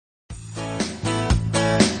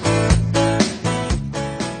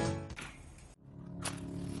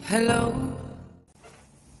Hello.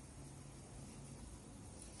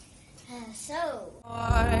 So,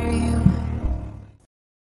 Are you?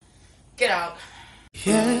 Get out.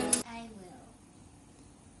 Yeah. I will.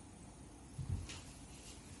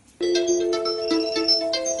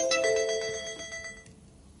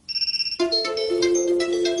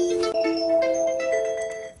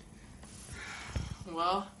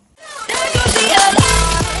 Well.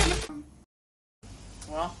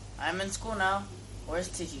 Well, I'm in school now. Where's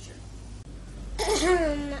the teacher?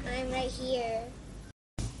 I'm right here.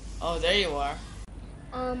 Oh, there you are.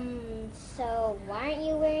 So why aren't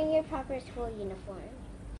you wearing your proper school uniform?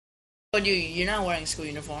 Oh, you're not wearing school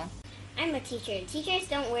uniform. I'm a teacher. Teachers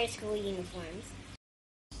don't wear school uniforms.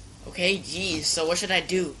 Okay, geez. So what should I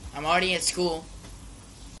do? I'm already at school.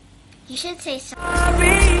 You should say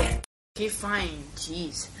sorry. Okay, fine.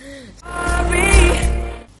 Jeez.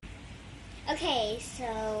 Okay,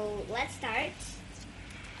 so let's start.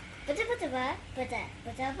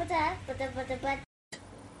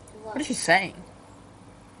 What is he saying?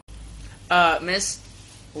 Miss.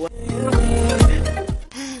 What?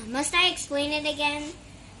 Must I explain it again?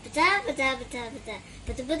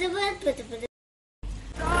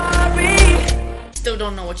 Still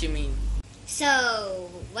don't know what you mean. So,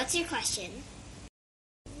 what's your question?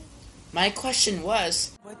 My question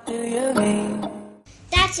was. What do you mean?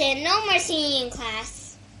 That's it. No more singing in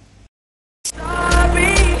class.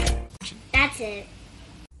 That's it.